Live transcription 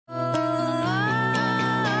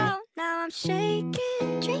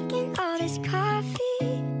shaking, drinking all this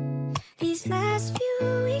coffee. These last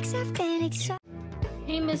few weeks have been exhausting.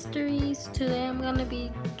 Hey mysteries, today I'm gonna be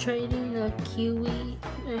trading a Kiwi.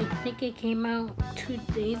 I think it came out 2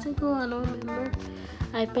 days ago, I don't remember.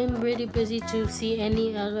 I've been really busy to see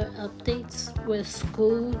any other updates with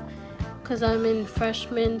school because I'm in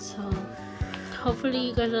freshman, so hopefully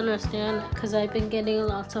you guys understand because I've been getting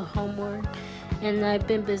lots of homework and I've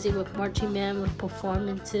been busy with marching band with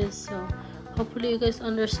performances, so hopefully you guys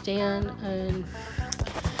understand. And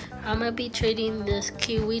I'm gonna be trading this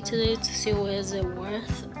Kiwi today to see what is it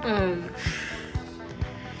worth.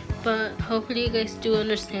 But hopefully you guys do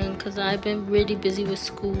understand because I've been really busy with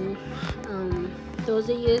school. Those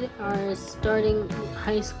of you that are starting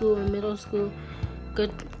high school or middle school,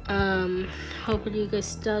 good. Hopefully you guys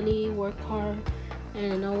study, work hard,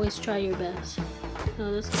 and always try your best. So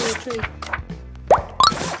let's go trade.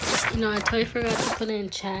 I totally forgot to put it in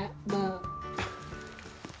chat, but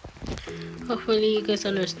hopefully you guys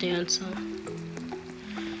understand. So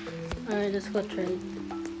alright, let's go trade.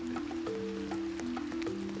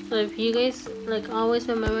 So if you guys, always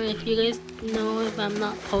remember, if you guys know if I'm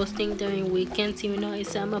not posting during weekends, even though I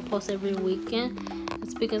said I'm gonna post every weekend,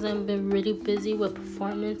 it's because I've been really busy with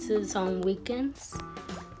performances on weekends.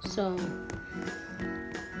 So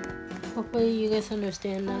hopefully you guys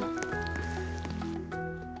understand that.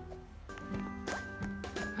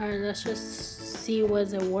 Alright, let's just see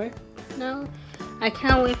what's it worth now. I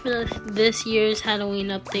can't wait for this year's Halloween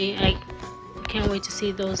update. I can't wait to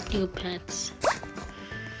see those new pets.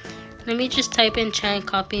 Let me just type in chat and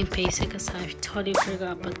copy and paste it because I totally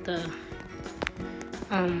forgot about the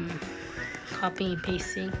copy and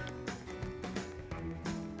pasting.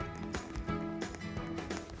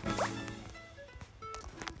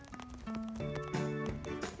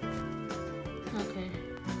 Okay.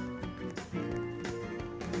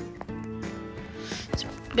 It's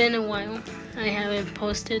been a while. I haven't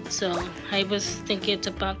posted, so I was thinking it's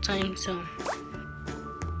about time, so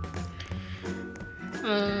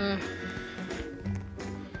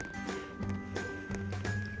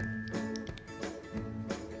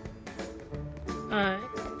alright.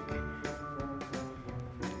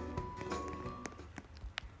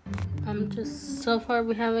 So far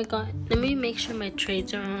we haven't got. Let me make sure my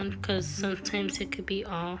trades are on because sometimes it could be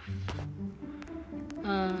off.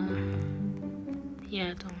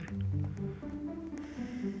 Yeah, it's on.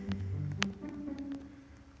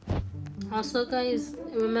 Also guys,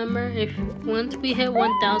 remember, if once we hit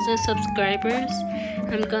 1,000 subscribers,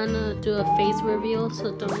 I'm gonna do a face reveal,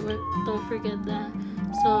 so don't forget that.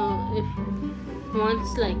 So if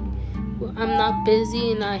once I'm not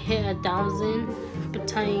busy and I hit 1,000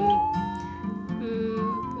 time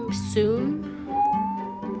soon,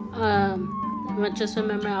 but just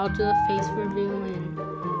remember I'll do a face reveal, and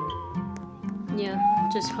yeah,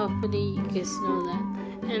 just hopefully you guys know that.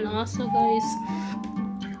 And also guys,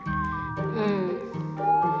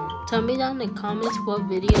 tell me down in the comments what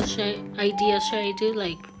ideas should I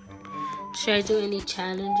do. Should I do any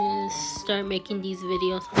challenges? Start making these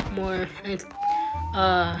videos more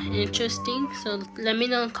interesting. So let me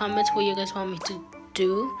know in the comments what you guys want me to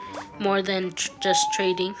do more than just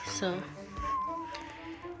trading. So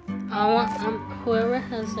I want whoever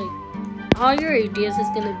has all your ideas is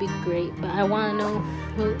gonna be great, but I want to know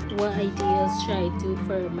what ideas should I do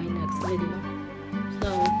for my next video. So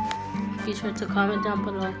be sure to comment down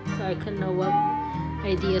below so I can know what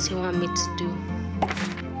ideas you want me to do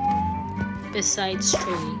besides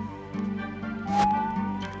trading.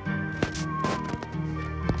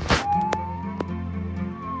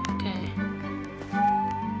 Okay.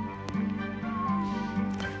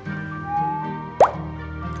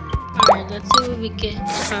 Alright, let's see what we get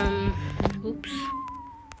from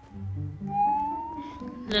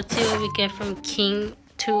Let's see what we get from King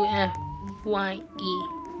 2FYE.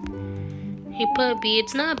 He put a B.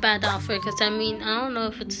 It's not a bad offer because I don't know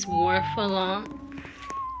if it's worth a lot,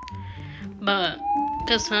 but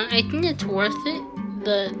because I think it's worth it.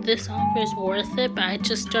 This offer is worth it, but I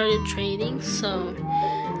just started trading, so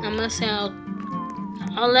I'm gonna say I'll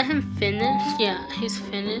let him finish. Yeah, he's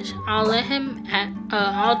finished. I'll let him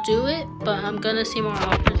I'll do it, but I'm gonna see more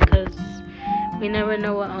offers because we never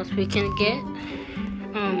know what else we can get.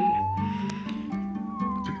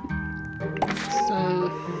 So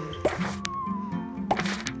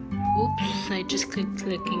oops, I just keep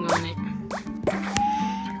clicking on it.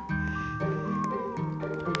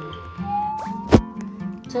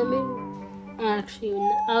 Tell me, actually,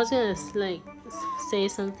 I was gonna say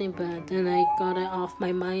something, but then I got it off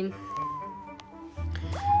my mind.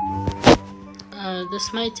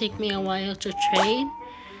 This might take me a while to trade,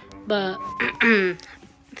 but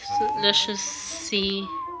let's just see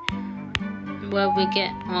what we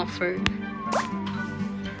get offered.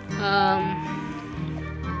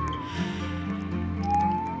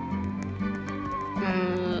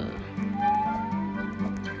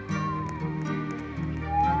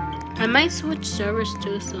 I might switch servers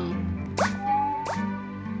too, so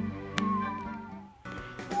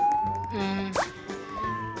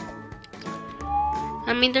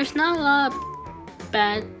I mean, there's not a lot of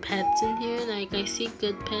bad pets in here. Like, I see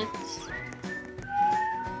good pets.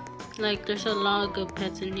 Like, there's a lot of good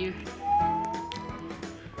pets in here.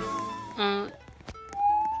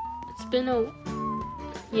 It's been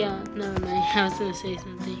yeah, never mind. I was gonna say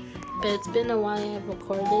something, but it's been a while I've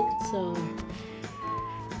recorded, so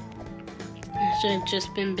I've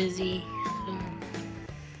just been busy. So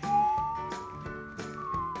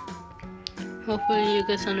hopefully you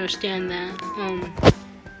guys understand that.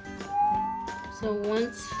 So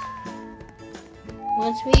once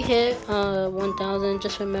we hit 1,000,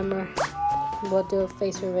 just remember we'll do a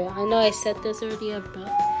face reveal. I know I said this earlier,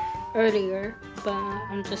 but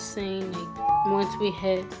I'm just saying, like, once we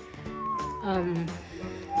hit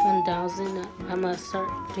 1,000, I'm gonna start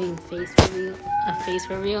doing a face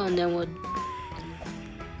reveal, and then we'll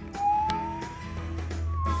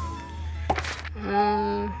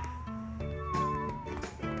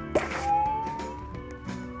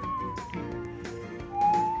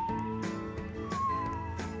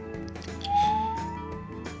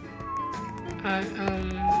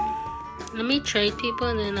let me trade people,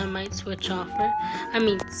 and then I might switch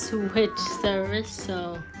switch service.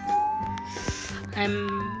 So I'm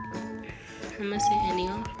gonna say any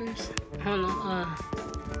offers. Hold on.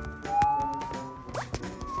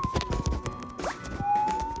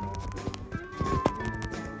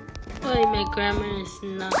 Boy, my grammar is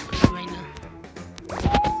not good right now.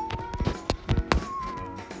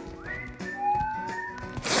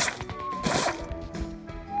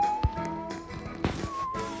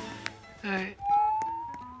 Alright.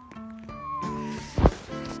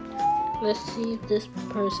 Let's see if this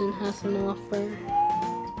person has an offer.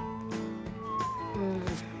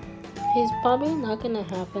 He's probably not gonna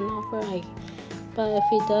have an offer, but if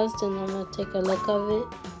he does, then I'm gonna take a look of it.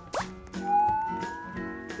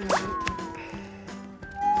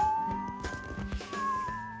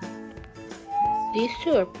 These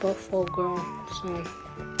two are both full grown, so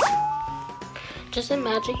just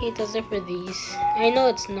imagine he does it for these. I know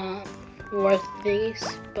it's not worth these,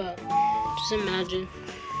 but just imagine.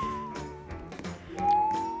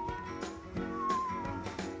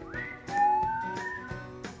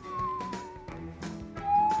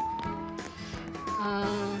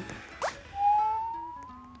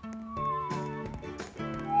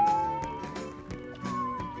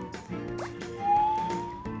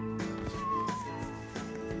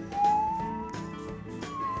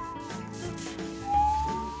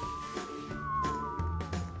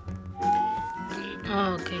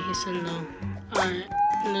 Oh, okay, he said no. Alright,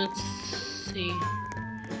 let's see.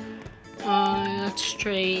 Let's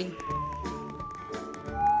trade.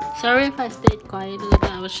 Sorry if I stayed quiet a little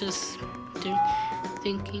bit, I was just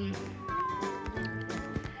thinking.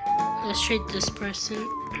 Let's trade this person.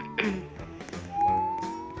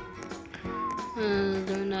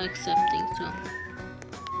 They're not accepting, so.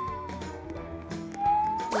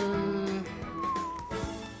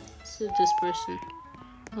 Let's do this person.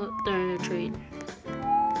 Oh, they're in a trade.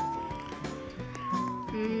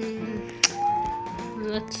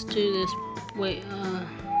 Let's do this. Wait,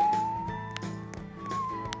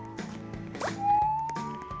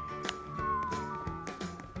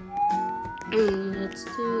 let's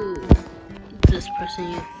do this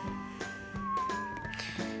person here.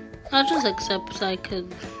 I'll just accept so I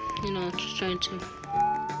could, just trying to.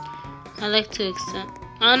 I like to accept.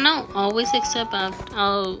 I don't always accept, but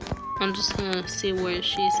I'm just gonna see where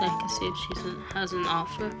she is. I can see if she has an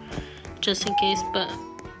offer, just in case. But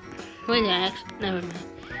wait, never mind.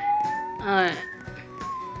 Alright.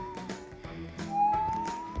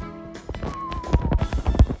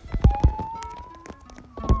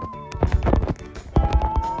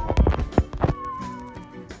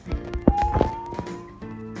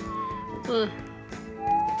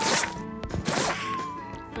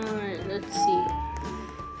 Alright, let's see.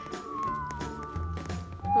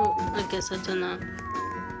 Oh, I guess that's enough.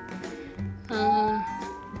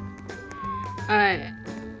 Alright.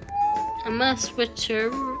 I'm gonna switch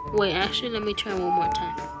her. Wait, actually, let me try one more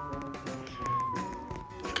time.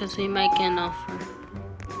 Because we might get an offer.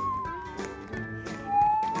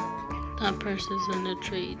 That person's in a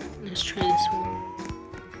trade. Let's try this one.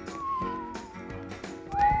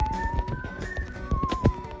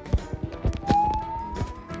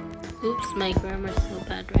 Oops, my grammar's so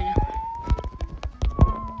bad right now.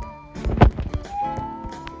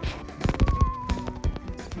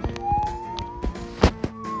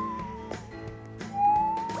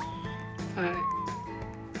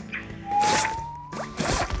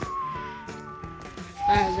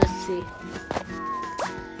 Alright, let's see.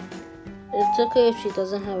 It's okay if she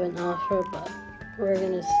doesn't have an offer, but we're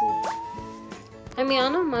gonna see. I mean, I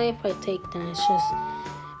don't mind if I take that. It's just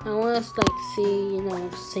I want to like see, you know,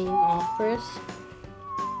 same offers.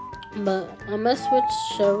 But I'm gonna switch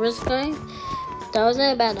servers, guys. That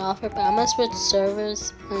wasn't a bad offer, but I'm gonna switch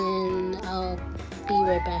servers and I'll be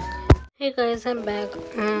right back. Hey guys, I'm back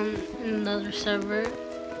in another server.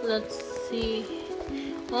 Let's see.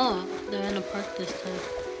 Oh, they're in a park this time.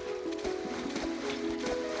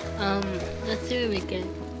 Let's see what we get.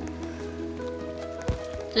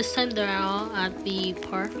 This time they're all at the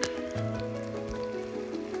park.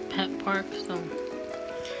 Pet park, so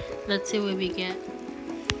let's see what we get.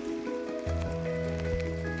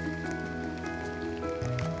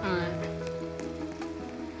 Alright.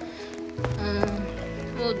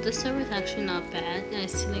 Oh, this server is actually not bad. I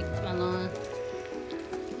see like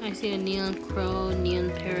I see a neon crow,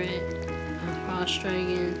 neon parrot, a frost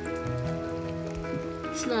dragon.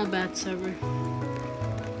 It's not a bad server.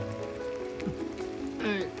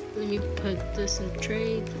 Alright, let me put this in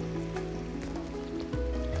trade.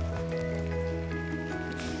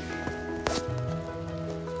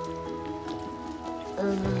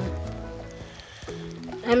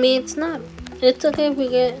 I mean, it's okay if we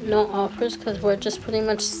get no offers because we're just pretty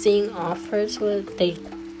much seeing offers where they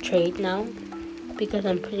trade now. Because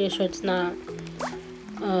I'm pretty sure it's not,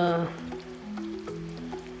 I'm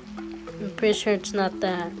pretty sure it's not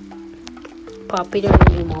that popular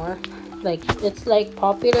anymore. Like, it's like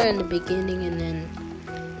popular in the beginning and then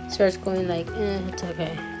starts going like, it's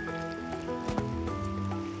okay.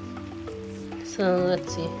 So,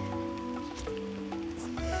 let's see.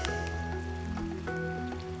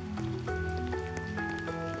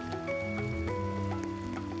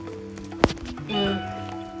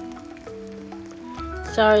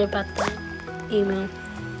 Sorry about that email.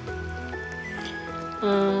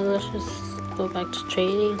 Let's just go back to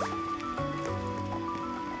trading.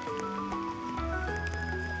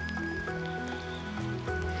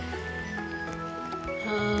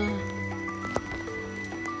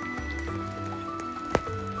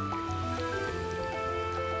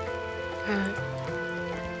 Alright.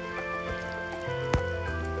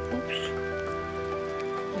 Oops.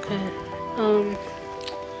 Okay.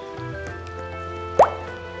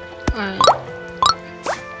 Alright.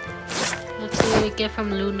 Let's see what we get from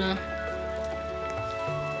Luna.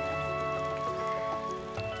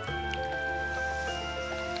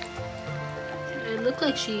 It looked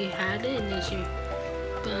like she had it this year,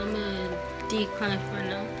 but I'm gonna decline for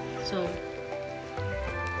now. So,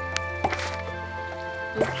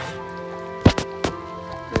 oops.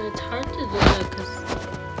 It's hard to do that because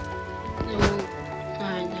it won't.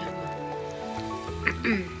 Alright, there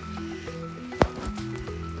we go.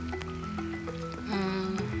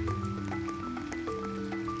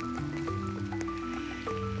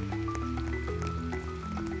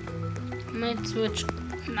 Might switch.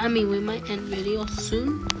 I mean, we might end video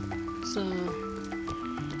soon, so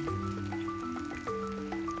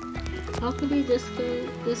hopefully this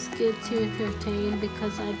gets you entertained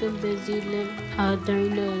because I've been busy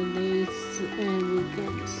during the days and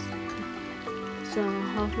weekends. So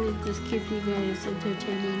hopefully this keeps you guys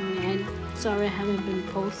entertaining. And sorry I haven't been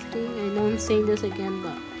posting. I know I'm saying this again,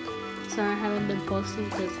 but sorry I haven't been posting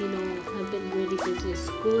because, you know, I've been really busy at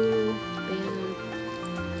school, band.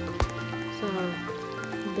 So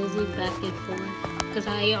busy back and forth because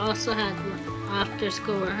I also had after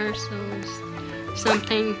school rehearsals.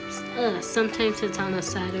 Sometimes it's on a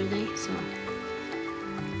Saturday, so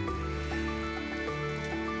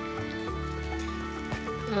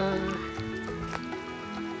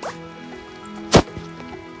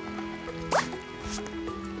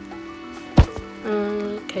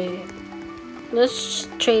okay, let's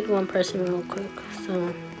trade one person real quick.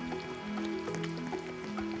 So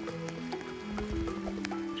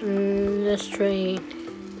let's trade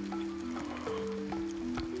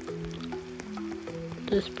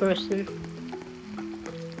this person.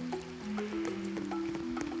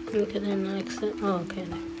 Okay, then I accept. Oh, okay.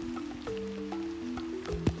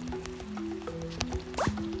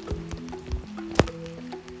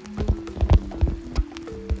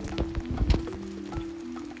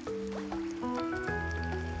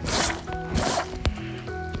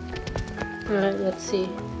 Alright, let's see.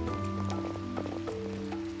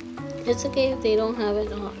 It's okay if they don't have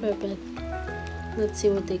an offer, but let's see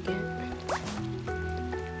what they get.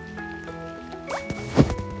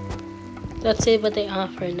 Let's see what they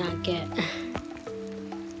offer, not get.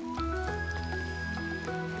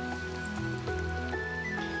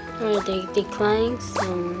 Alright, they declined, so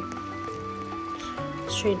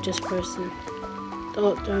let's trade this person.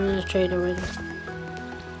 Oh, they're in a trade already.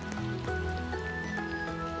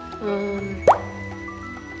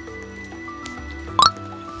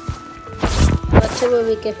 Let's see what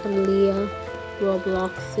we get from Leah.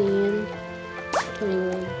 Robloxian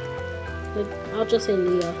 21. I'll just say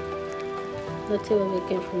Leah. Let's see what we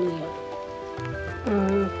get from Leah.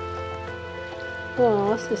 Oh,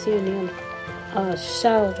 I also see a neon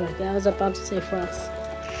shadow dragon. I was about to say Frost.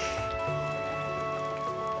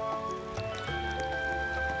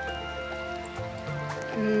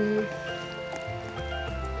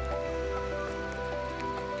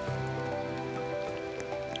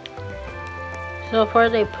 So far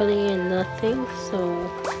they're putting in nothing, so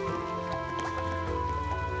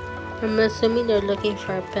I'm assuming they're looking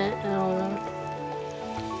for a pet. I don't know.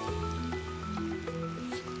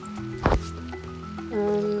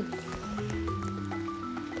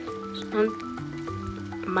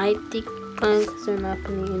 Might decline because they're not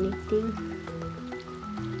putting anything.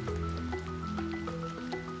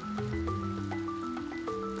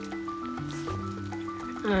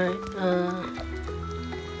 Alright,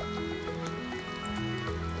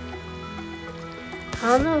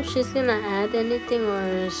 I don't know if she's gonna add anything or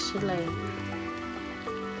is she like...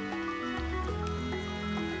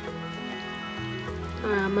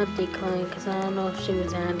 I'm gonna decline because I don't know if she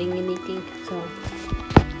was adding anything, so...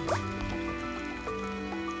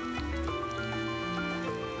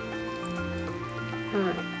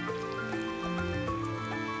 Alright.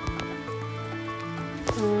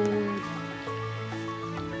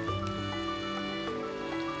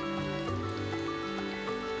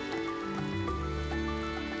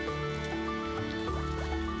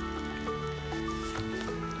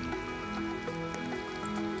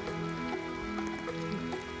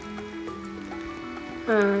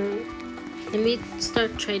 Let me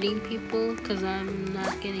start trading people because I'm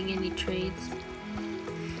not getting any trades.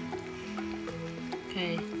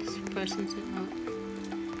 Okay, this person's out.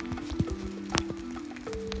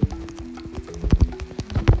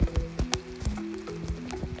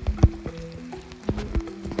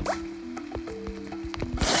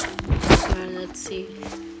 Alright, let's see.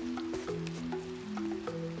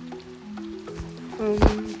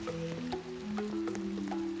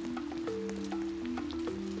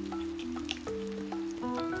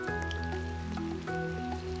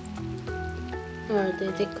 Alright,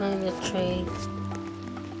 they declined the trade.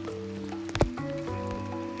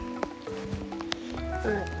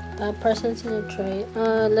 Alright, that person's in a trade.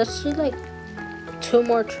 Let's do like 2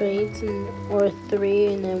 more trades or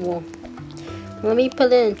 3 and then we'll... Let me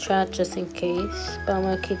put it in chat just in case, but I'm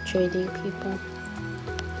gonna keep trading people.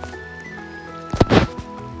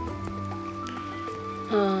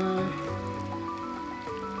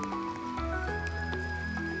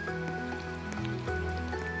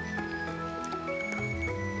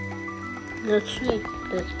 Let's trade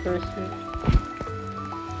this person.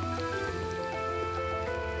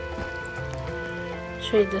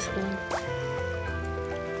 Trade this one.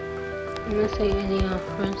 I'm gonna say any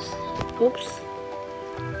offers. Oops.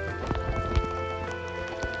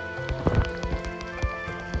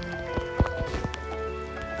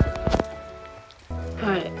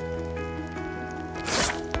 Alright.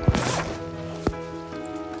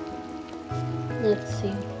 Let's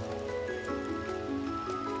see.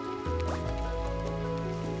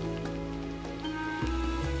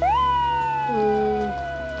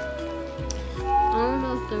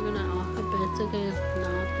 They're gonna offer, but it's okay if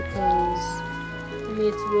not because I mean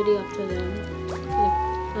it's really up to them. Like,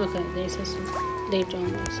 okay, they said so. They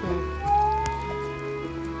joined us, so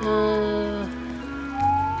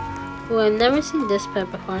well, I've never seen this pet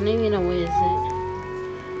before. I don't even know what is it.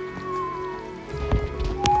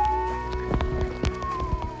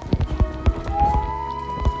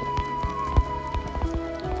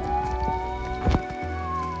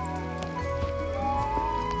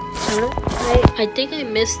 I think I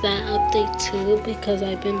missed that update too because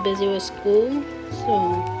I've been busy with school,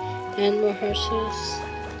 and rehearsals,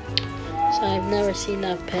 so I've never seen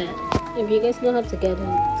that pet. If you guys know how to get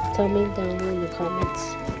it, tell me down in the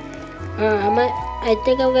comments. I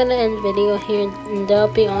think I'm gonna end video here, and that'll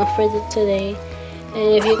be all for today.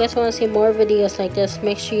 And if you guys want to see more videos like this,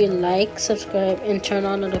 make sure you like, subscribe, and turn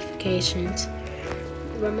on notifications.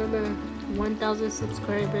 Remember, 1,000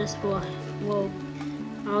 subscribers will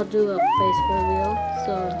I'll do a face reveal,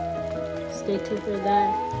 so stay tuned for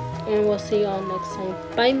that, and we'll see y'all next time.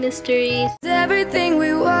 Bye, mysteries. Everything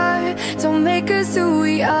we were, don't make us who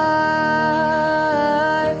we are.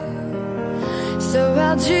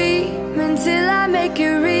 I'll dream until